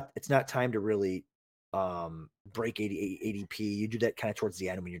it's not time to really break ADP. You do that kind of towards the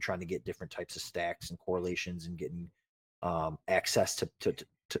end when you're trying to get different types of stacks and correlations and getting access to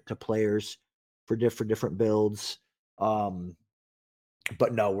players for different builds.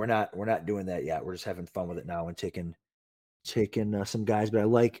 But no, we're not doing that yet. We're just having fun with it now and taking some guys. But I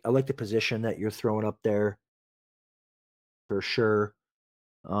like the position that you're throwing up there for sure.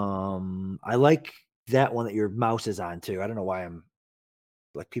 I like that one that your mouse is on too. I don't know why I'm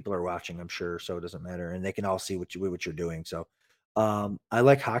like people are watching, I'm sure, so it doesn't matter, and they can all see what you're doing. So I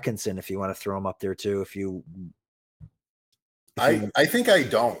like Hawkinson if you want to throw him up there too. I think I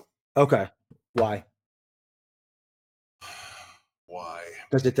don't. Okay. Why? Why?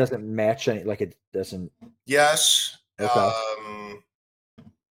 Because it doesn't match any, like it doesn't. Yes. Okay.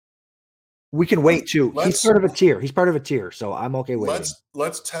 We can wait too. He's part of a tier. So I'm okay with it.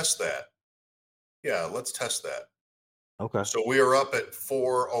 Let's test that. Yeah, let's test that. Okay. So we are up at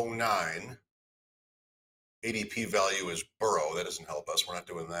 409. ADP value is Burrow. That doesn't help us. We're not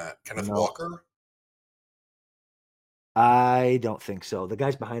doing that. Kenneth Walker? I don't think so. The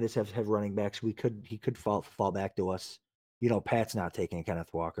guys behind us have running backs. He could fall back to us. Pat's not taking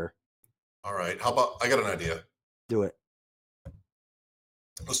Kenneth Walker. All right. How about I got an idea. Do it.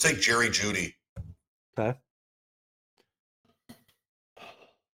 Let's take Jerry Jeudy. Okay.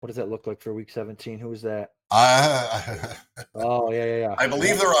 What does that look like for week 17? Who is that? Oh, yeah. I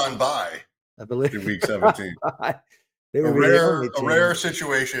believe they're on bye. I believe in week 17. A rare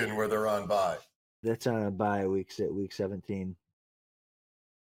situation where they're on bye. That's on a bye week 17.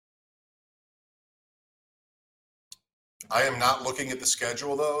 I am not looking at the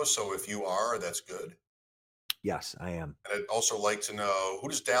schedule though, so if you are, that's good. Yes, I am. And I'd also like to know, who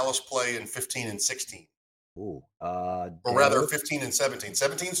does Dallas play in 15 and 16? Ooh, or rather 15 and 17.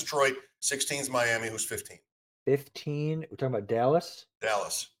 17 is Detroit, 16 is Miami. Who's 15? 15. We're talking about Dallas?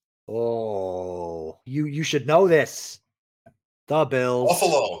 Dallas. Oh, you should know this. The Bills.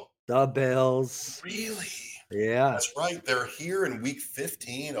 Buffalo. The Bills. Really? Yeah. That's right. They're here in week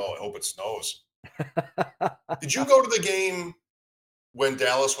 15. Oh, I hope it snows. Did you go to the game when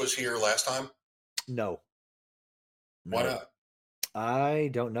Dallas was here last time? No. Why not? I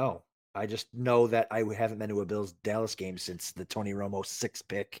don't know. I just know that I haven't been to a Bills Dallas game since the Tony Romo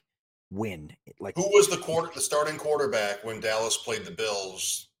 6-pick win. Like, who was the starting quarterback when Dallas played the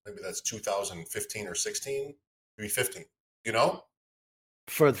Bills? Maybe that's 2015 or 16, maybe 15. You know,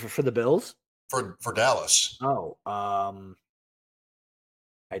 for the Bills, for Dallas. Oh, I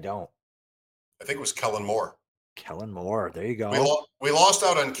don't. I think it was Kellen Moore. Kellen Moore. There you go. We lost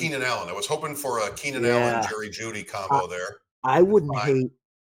out on Keenan Allen. I was hoping for a Keenan Allen, Jerry Jeudy combo there. I wouldn't hate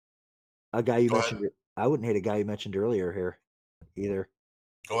a guy you Go mentioned. ahead. I wouldn't hate a guy you mentioned earlier here either.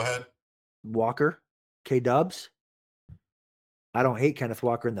 Go ahead. Walker, K-Dubs. I don't hate Kenneth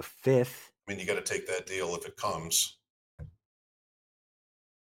Walker in the 5th. I mean, you got to take that deal if it comes.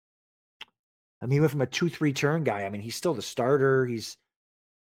 I mean, he went from a 2-3 turn guy. I mean, he's still the starter. He's,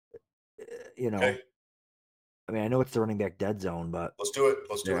 Okay. I mean, I know it's the running back dead zone, but let's do it.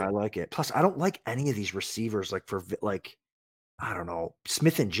 Let's do it. I like it. Plus, I don't like any of these receivers. Like I don't know,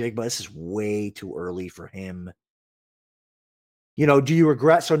 Smith and Jigba. This is way too early for him. Do you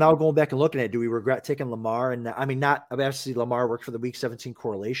regret? So now going back and looking at it, do we regret taking Lamar? And I mean, obviously Lamar worked for the Week 17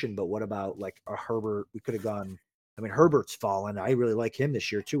 correlation, but what about like a Herbert? We could have gone. I mean, Herbert's fallen. I really like him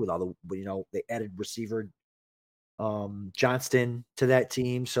this year too. With all the, they added receiver Johnston to that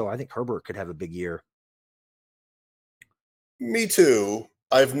team, so I think Herbert could have a big year. Me too.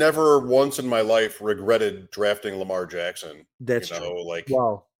 I've never once in my life regretted drafting Lamar Jackson. That's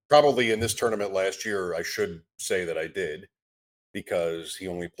true. Probably in this tournament last year, I should say that I did, because he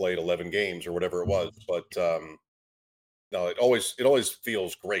only played 11 games or whatever it was. But no, it always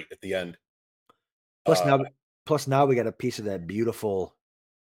feels great at the end. Plus now we got a piece of that beautiful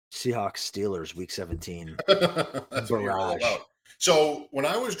Seahawks Steelers Week 17 That's what you're all about. So when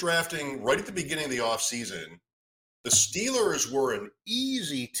I was drafting right at the beginning of the offseason, the Steelers were an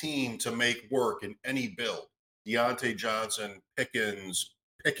easy team to make work in any build. Deontay Johnson, Pickens,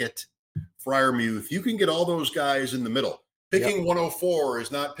 Pickett, Freiermuth. You can get all those guys in the middle. Picking 104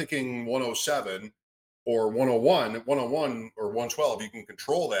 is not picking 107 or 101. 101 or 112, you can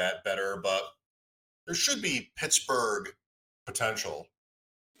control that better, but there should be Pittsburgh potential.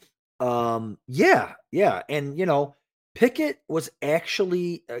 Yeah. And, Pickett was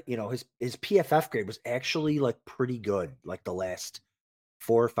actually, his PFF grade was actually like pretty good, like the last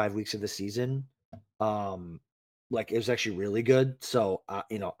 4 or 5 weeks of the season. Like it was actually really good. So, I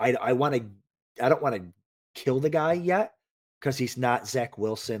don't want to kill the guy yet because he's not Zach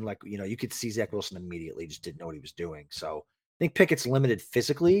Wilson. Like, you could see Zach Wilson immediately, just didn't know what he was doing. So I think Pickett's limited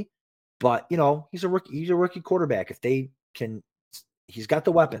physically, but he's a rookie quarterback. If they can, he's got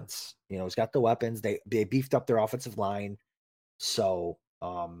the weapons. He's got the weapons. They beefed up their offensive line. So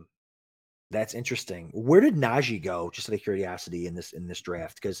that's interesting. Where did Najee go? Just out of curiosity in this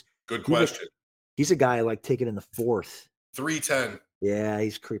draft, because good question. He's a guy I like taking in the 4th. 310. Yeah,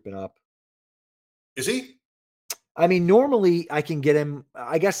 he's creeping up. Is he? I mean, normally I can get him.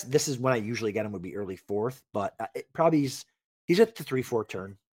 I guess this is when I usually get him would be early 4th, but probably he's at the 3-4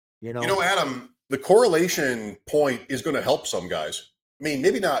 turn. Adam, the correlation point is going to help some guys. I mean,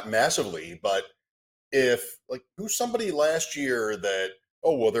 maybe not massively, but if who's somebody last year that,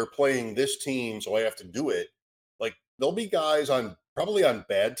 they're playing this team, so I have to do it. Like there'll be guys probably on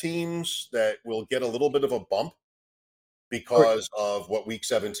bad teams that will get a little bit of a bump because of what Week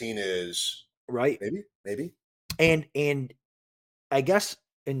 17 is. Right. Maybe. And I guess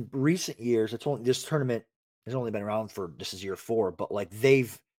in recent years, this tournament has only been around for, this is year 4, but like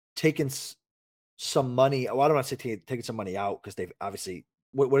they've taken some money. Well, I don't want to say taking some money out because they've obviously,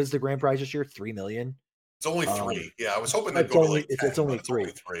 what is the grand prize this year? $3 million. It's only 3. Yeah, I was hoping they'd go to like 10, it's only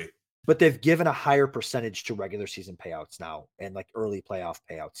 3. But they've given a higher percentage to regular season payouts now and like early playoff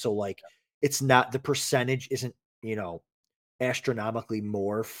payouts. So like it's not, the percentage isn't, astronomically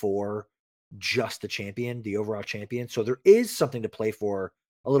more for just the overall champion. So there is something to play for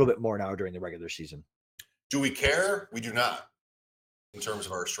a little bit more now during the regular season. Do we care? We do not. In terms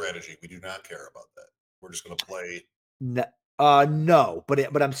of our strategy, we do not care about that. We're just going to play. No,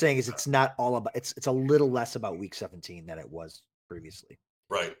 but I'm saying is it's not all about. It's a little less about Week 17 than it was previously.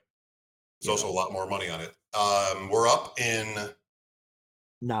 Right. There's also a lot more money on it. We're up in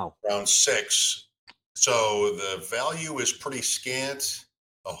now round 6, so the value is pretty scant.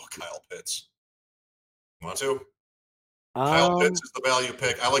 Oh, Kyle Pitts. You want to? Kyle Pitts is the value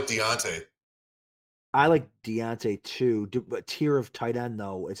pick. I like Deontay. I like Deontay too. But tier of tight end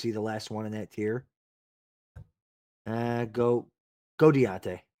though, is he the last one in that tier? Go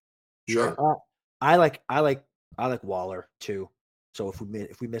Deontay. Sure. Yeah. I like Waller too. So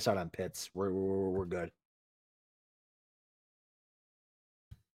if we miss out on Pitts, we're good.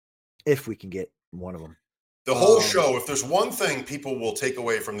 If we can get one of them. The whole show, if there's one thing people will take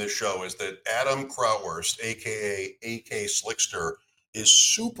away from this show, is that Adam Krautwurst, aka AK Slickster, is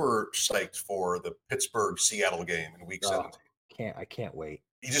super psyched for the Pittsburgh-Seattle game in Week 17. I can't wait.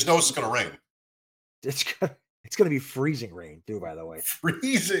 He just knows it's going to rain. It's going to be freezing rain, too, by the way.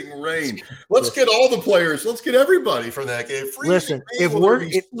 Freezing rain. Let's get all the players. Let's get everybody from that game. Listen,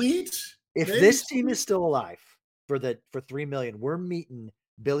 if this team is still alive, for $3 million. We're meeting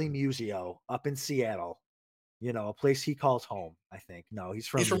Billy Musio up in Seattle, a place he calls home. I think he's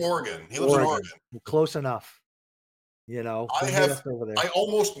from Oregon. He lives in Oregon. Close enough. I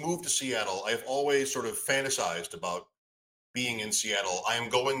almost moved to Seattle. I've always sort of fantasized about being in Seattle. I am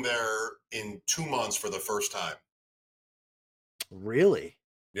going there in 2 months for the first time. Really?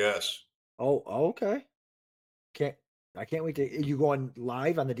 Yes. Oh, okay. I can't wait to. You going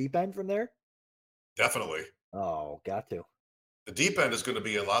live on the deep end from there? Definitely. Oh, got to. The deep end is going to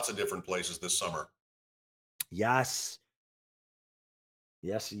be in lots of different places this summer. Yes,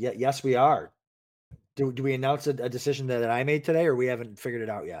 we are. Do we announce a decision that I made today, or we haven't figured it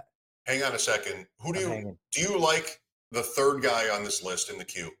out yet? Hang on a second. Do you like the third guy on this list in the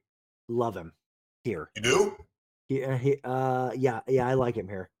queue? Love him here. You do? Yeah, I like him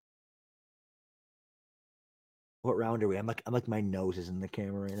here. What round are we? I'm like my nose is in the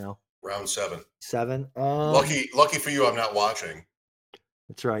camera right now. Round 7. 7. Lucky for you, I'm not watching.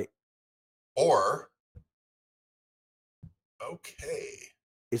 That's right. Or okay.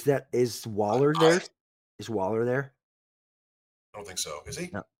 Is Waller there? Is Waller there? I don't think so. Is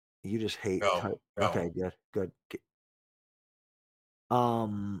he? No. You just hate. No. Okay, good. I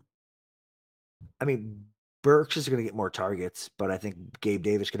mean, Burks is going to get more targets, but I think Gabe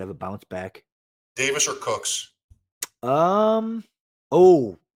Davis could have a bounce back. Davis or Cooks?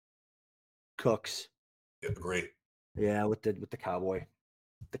 Cooks. Yep, agree. Yeah, with the cowboy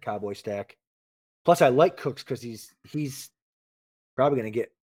stack. Plus, I like Cooks because he's probably going to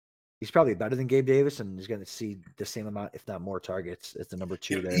get. He's probably better than Gabe Davis, and he's going to see the same amount, if not more, targets as the number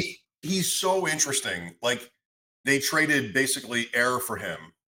 2 there. He's so interesting. Like, they traded basically air for him.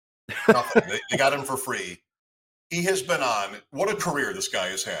 Nothing. They got him for free. He has been on. What a career this guy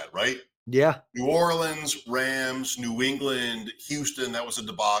has had, right? Yeah. New Orleans, Rams, New England, Houston. That was a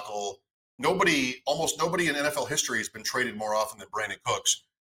debacle. Almost nobody in NFL history has been traded more often than Brandon Cooks.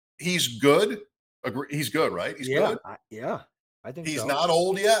 He's good. He's good, right? He's good. I think he's not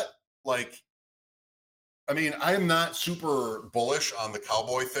old yet. Like, I mean, I am not super bullish on the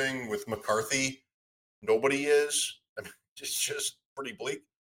Cowboy thing with McCarthy. Nobody is. I mean, just pretty bleak.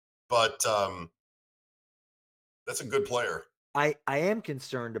 But that's a good player. I am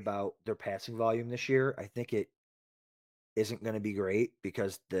concerned about their passing volume this year. I think it isn't going to be great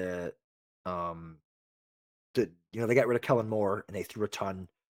because they got rid of Kellen Moore and they threw a ton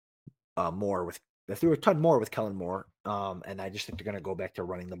more with Kellen Moore. And I just think they're going to go back to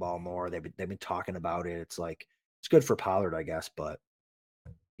running the ball more. They've been talking about it. It's like it's good for Pollard, I guess, but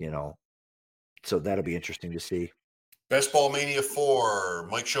so that'll be interesting to see. Best Ball Mania 4,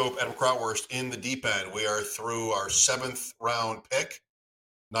 Mike Schopp, Adam Krautwurst in the deep end. We are through our 7th round pick.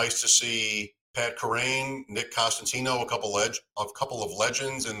 Nice to see Pat Kerrane, Nick Costantino, a couple of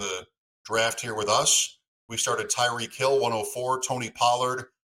legends in the draft here with us. We started Tyreek Hill, 104, Tony Pollard,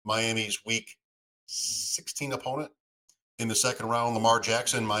 Miami's week 16 opponent. In the 2nd round, Lamar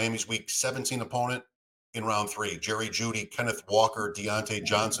Jackson, Miami's week 17 opponent in round 3. Jerry Jeudy, Kenneth Walker, Deontay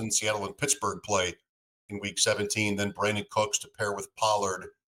Johnson, Seattle and Pittsburgh play in week 17. Then Brandon Cooks to pair with Pollard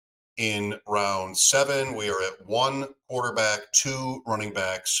in round 7. We are at 1 quarterback, 2 running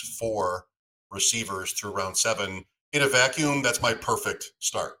backs, 4 receivers through round 7. In a vacuum, that's my perfect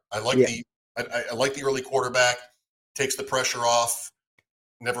start. I like I like the early quarterback. Takes the pressure off.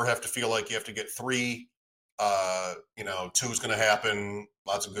 Never have to feel like you have to get 3. 2 is going to happen.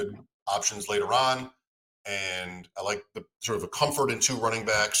 Lots of good options later on. And I like the sort of a comfort in 2 running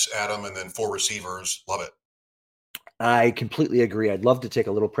backs, Adam, and then 4 receivers. Love it. I completely agree. I'd love to take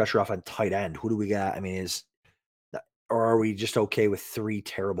a little pressure off on tight end. Who do we got? I mean, or are we just okay with 3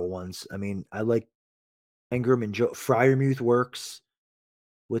 terrible ones? I mean, I like Ingram and Joe. Freiermuth works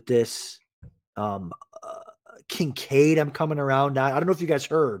with this. Kincaid, I'm coming around. I don't know if you guys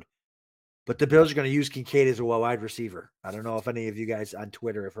heard, but the Bills are going to use Kincaid as a wide receiver. I don't know if any of you guys on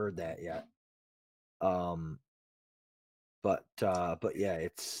Twitter have heard that yet. But yeah,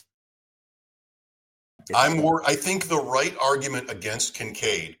 it's I think the right argument against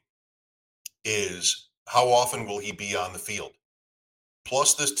Kincaid is how often will he be on the field?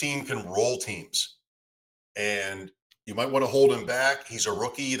 Plus, this team can roll teams. And you might want to hold him back. He's a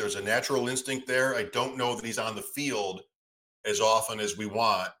rookie. There's a natural instinct there. I don't know that he's on the field as often as we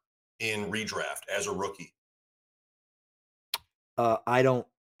want in redraft as a rookie. I don't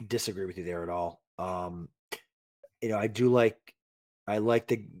disagree with you there at all. I like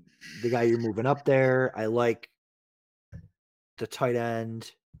the guy you're moving up there. I like the tight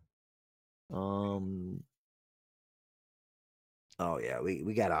end. Oh yeah,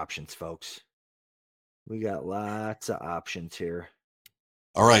 we got options, folks. We got lots of options here.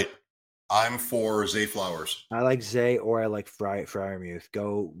 All right. I'm for Zay Flowers. I like Zay or I like Freiermuth.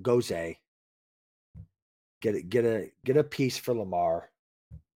 Go Zay. Get a piece for Lamar.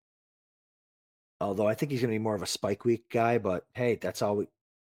 Although I think he's going to be more of a spike week guy, but hey, that's all we.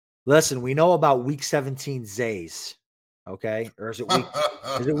 Listen, we know about week 17 Zays, okay? Or is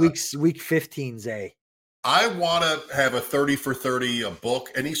it week 15 Zay? I want to have a 30 for 30, a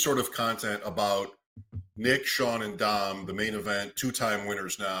book, any sort of content about Nick, Sean, and Dom, the main event, 2-time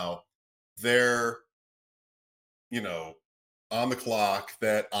winners now. They're, on the clock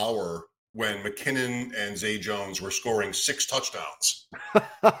that hour when McKinnon and Zay Jones were scoring 6 touchdowns in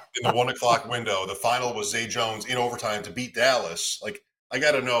the 1 o'clock window. The final was Zay Jones in overtime to beat Dallas. Like, I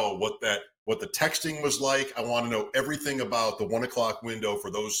got to know what the texting was like. I want to know everything about the 1 o'clock window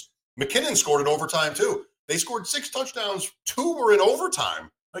for those. McKinnon scored in overtime too. They scored 6 touchdowns. 2 were in overtime.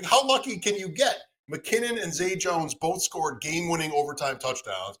 Like, how lucky can you get? McKinnon and Zay Jones both scored game-winning overtime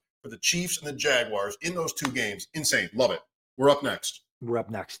touchdowns for the Chiefs and the Jaguars in those 2 games. Insane. Love it. We're up next.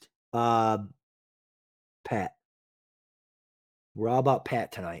 Pat. We're all about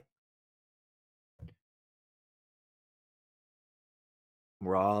Pat tonight.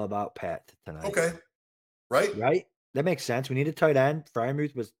 Okay. Right? That makes sense. We need a tight end.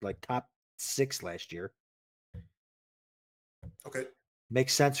 Freiermuth was like top 6 last year. Okay.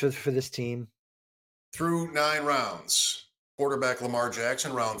 Makes sense for this team. Through 9 rounds. Quarterback Lamar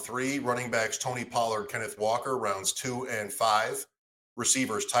Jackson, round 3. Running backs Tony Pollard, Kenneth Walker, rounds 2 and 5.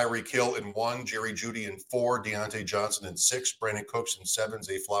 Receivers Tyreek Hill in 1, Jerry Jeudy in 4, Deontay Johnson in 6, Brandon Cooks in 7,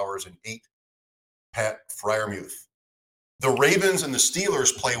 Zay Flowers in 8, Pat Freiermuth. The Ravens and the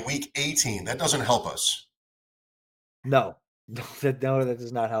Steelers play week 18. That doesn't help us. No, that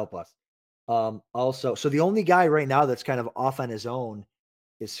does not help us. Also, so the only guy right now that's kind of off on his own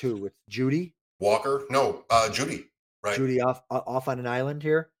is who? It's Jeudy? Walker? No, Jeudy. Right. Jeudy off on an island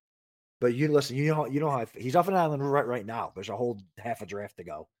here. But you listen, you know how he's off an island right now. There's a whole half a draft to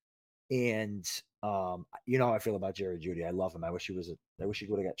go. And you know how I feel about Jerry Jeudy. I love him. I wish he would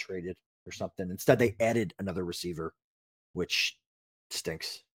have got traded or something. Instead, they added another receiver, which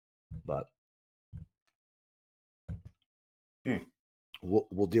stinks. But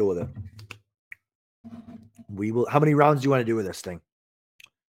we'll deal with it. We will. How many rounds do you want to do with this thing?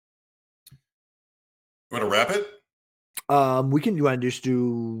 You want to wrap it? We can. You want to just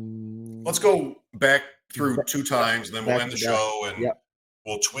do? Let's go back through 2 times, and then we'll end the show, and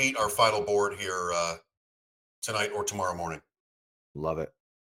we'll tweet our final board here tonight or tomorrow morning. Love it.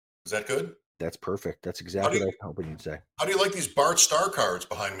 Is that good? That's perfect. That's exactly what I was hoping you'd say. How do you like these Bart Starr cards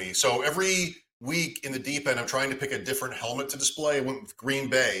behind me? So every week in the deep end, I'm trying to pick a different helmet to display. I went with Green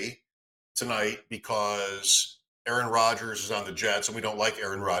Bay tonight because Aaron Rodgers is on the Jets, and we don't like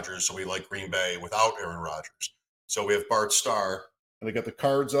Aaron Rodgers, so we like Green Bay without Aaron Rodgers. So we have Bart Starr, and I got the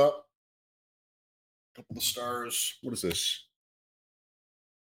cards up. A couple of stars. What is this?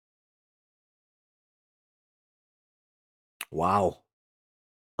 Wow.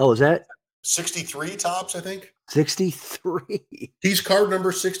 Oh, is that 63 tops, I think? 63. He's card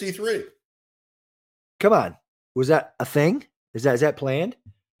number 63. Come on. Was that a thing? Is that planned?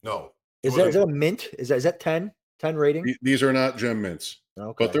 No. Is that a mint? Is that 10 rating? These are not gem mints.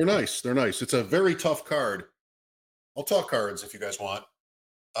 Okay. But they're nice. They're nice. It's a very tough card. I'll talk cards if you guys want.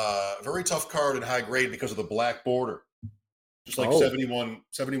 Very tough card and high grade because of the black border. Just like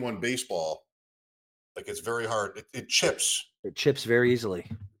 71 baseball. Like, it's very hard. It chips. It chips very easily.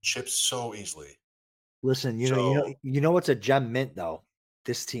 Chips so easily. Listen, you know what's a gem mint though?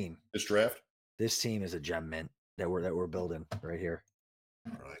 This team. This draft? This team is a gem mint that we're building right here.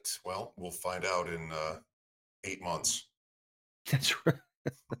 All right. Well, we'll find out in 8 months. That's right.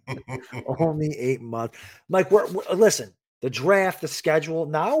 Only 8 months. Mike, we're listen, the draft, the schedule.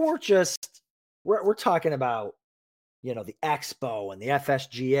 Now we're talking about, the Expo and the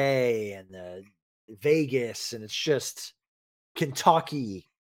FSGA and the Vegas, and it's just Kentucky.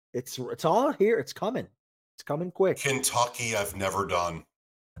 It's all here. It's coming. It's coming quick. Kentucky, I've never done.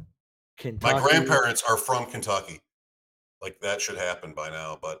 Kentucky. My grandparents are from Kentucky. Like, that should happen by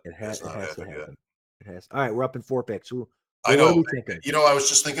now, but it has not happened yet. It has. All right, we're up in 4 picks. I know. What are we thinking? I was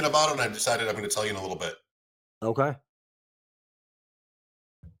just thinking about it, and I decided I'm going to tell you in a little bit. Okay.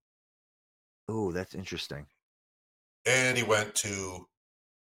 Oh, that's interesting. And he went to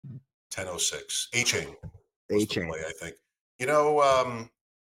 10:06. A-Chain. A-Chain. I think.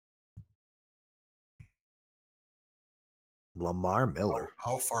 Lamar Miller.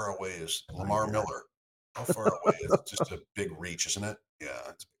 How far away is Lamar Miller? How far away? It's just a big reach, isn't it?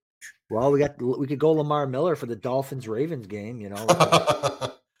 Yeah. Well, we could go Lamar Miller for the Dolphins-Ravens game, Did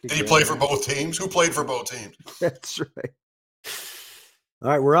he play for both teams? Who played for both teams? That's right. All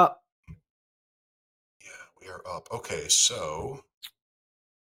right, we're up. We are up. Okay, so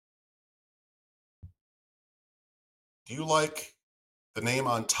do you like the name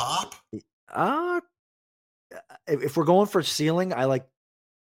on top? If we're going for ceiling, I like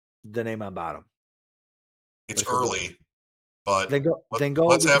the name on bottom. It's early, but Then go.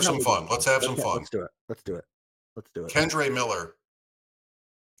 let's have some fun. Let's have some fun. Let's do it. Kendre Miller.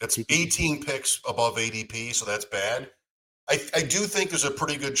 That's 18 picks above ADP, so that's bad. I do think there's a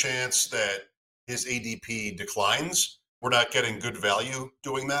pretty good chance that his ADP declines. We're not getting good value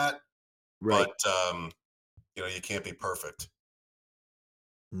doing that. Right. But, you can't be perfect.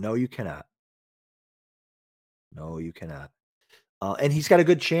 No, you cannot. And he's got a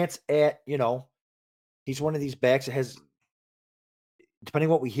good chance at, he's one of these backs that has, depending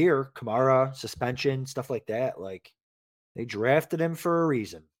on what we hear, Kamara, suspension, stuff like that. Like, they drafted him for a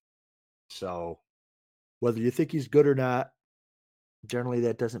reason. So whether you think he's good or not, generally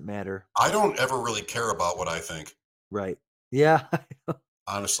that doesn't matter. I don't ever really care about what I think. Right. Yeah.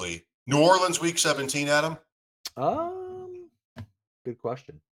 Honestly. New Orleans week 17, Adam? Good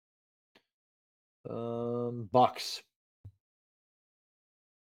question. Bucks.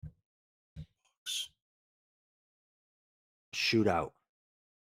 Shootout.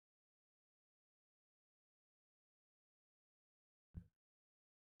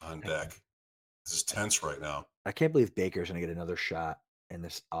 On deck. This is tense right now. I can't believe Baker's going to get another shot, and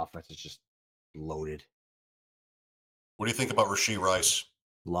this offense is just loaded. What do you think about Rashee Rice?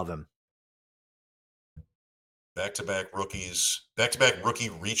 Love him. Back-to-back rookies. Back-to-back rookie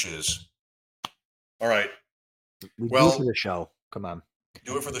reaches. All right. We do it for the show. Come on.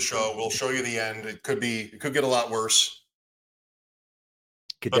 Do it for the show. We'll show you the end. It could get a lot worse.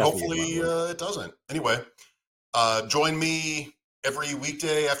 But hopefully it doesn't. Anyway, join me every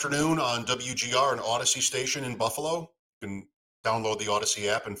weekday afternoon on WGR, an Odyssey station in Buffalo. You can download the Odyssey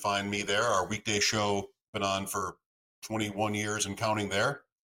app and find me there. Our weekday show been on for 21 years and counting there.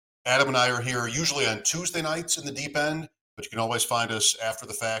 Adam and I are here usually on Tuesday nights in the deep end, but you can always find us after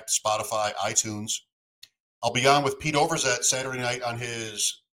the fact, Spotify, iTunes. I'll be on with Pete Overzet Saturday night on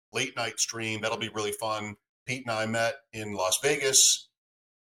his late night stream. That'll be really fun. Pete and I met in Las Vegas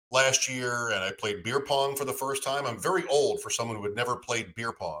last year, and I played beer pong for the first time. I'm very old for someone who had never played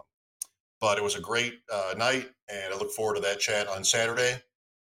beer pong, but it was a great night, and I look forward to that chat on Saturday.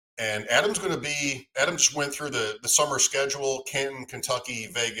 And Adam just went through the summer schedule: Canton, Kentucky,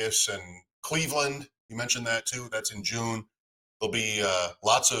 Vegas, and Cleveland. You mentioned that too. That's in June. There'll be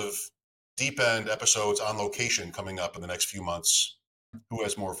lots of deep end episodes on location coming up in the next few months. Who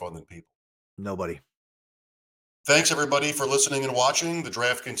has more fun than people? Nobody. Thanks, everybody, for listening and watching. The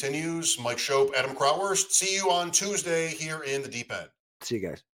draft continues. Mike Schopp, Adam Krautwurst. See you on Tuesday here in the deep end. See you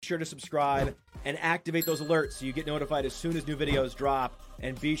guys. Be sure to subscribe and activate those alerts so you get notified as soon as new videos drop.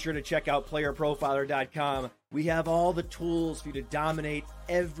 And be sure to check out playerprofiler.com. We have all the tools for you to dominate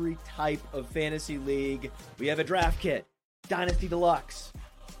every type of fantasy league. We have a draft kit, Dynasty Deluxe,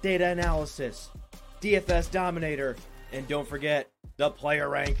 data analysis, DFS Dominator, and don't forget the player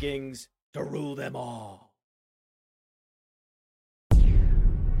rankings to rule them all.